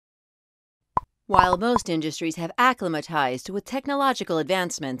While most industries have acclimatized with technological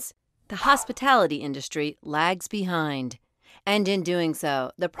advancements, the hospitality industry lags behind. And in doing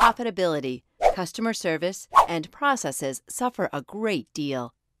so, the profitability, customer service, and processes suffer a great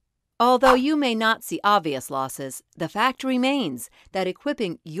deal. Although you may not see obvious losses, the fact remains that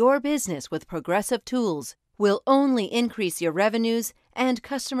equipping your business with progressive tools will only increase your revenues and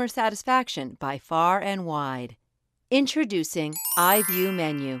customer satisfaction by far and wide. Introducing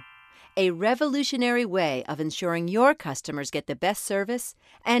iViewMenu, a revolutionary way of ensuring your customers get the best service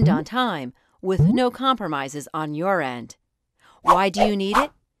and on time with no compromises on your end. Why do you need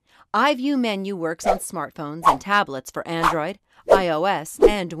it? iViewMenu works on smartphones and tablets for Android, iOS,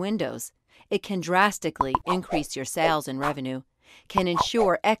 and Windows. It can drastically increase your sales and revenue, can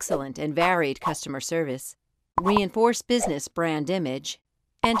ensure excellent and varied customer service, reinforce business brand image,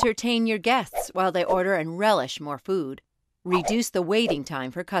 entertain your guests while they order and relish more food, reduce the waiting time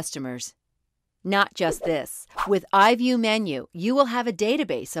for customers. Not just this, with iViewMenu, you will have a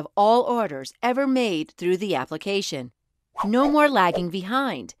database of all orders ever made through the application. No more lagging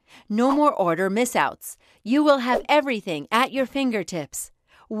behind. No more order missouts. You will have everything at your fingertips.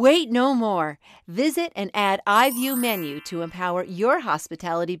 Wait no more. Visit and add iViewMenu to empower your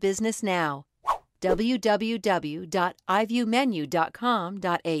hospitality business now.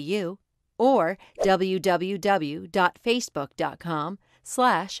 www.iviewmenu.com.au or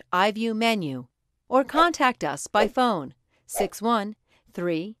www.facebook.com/iViewMenu or contact us by phone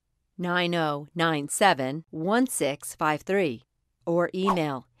 613-9097-1653 or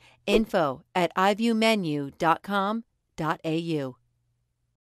email info@iviewmenu.com.au.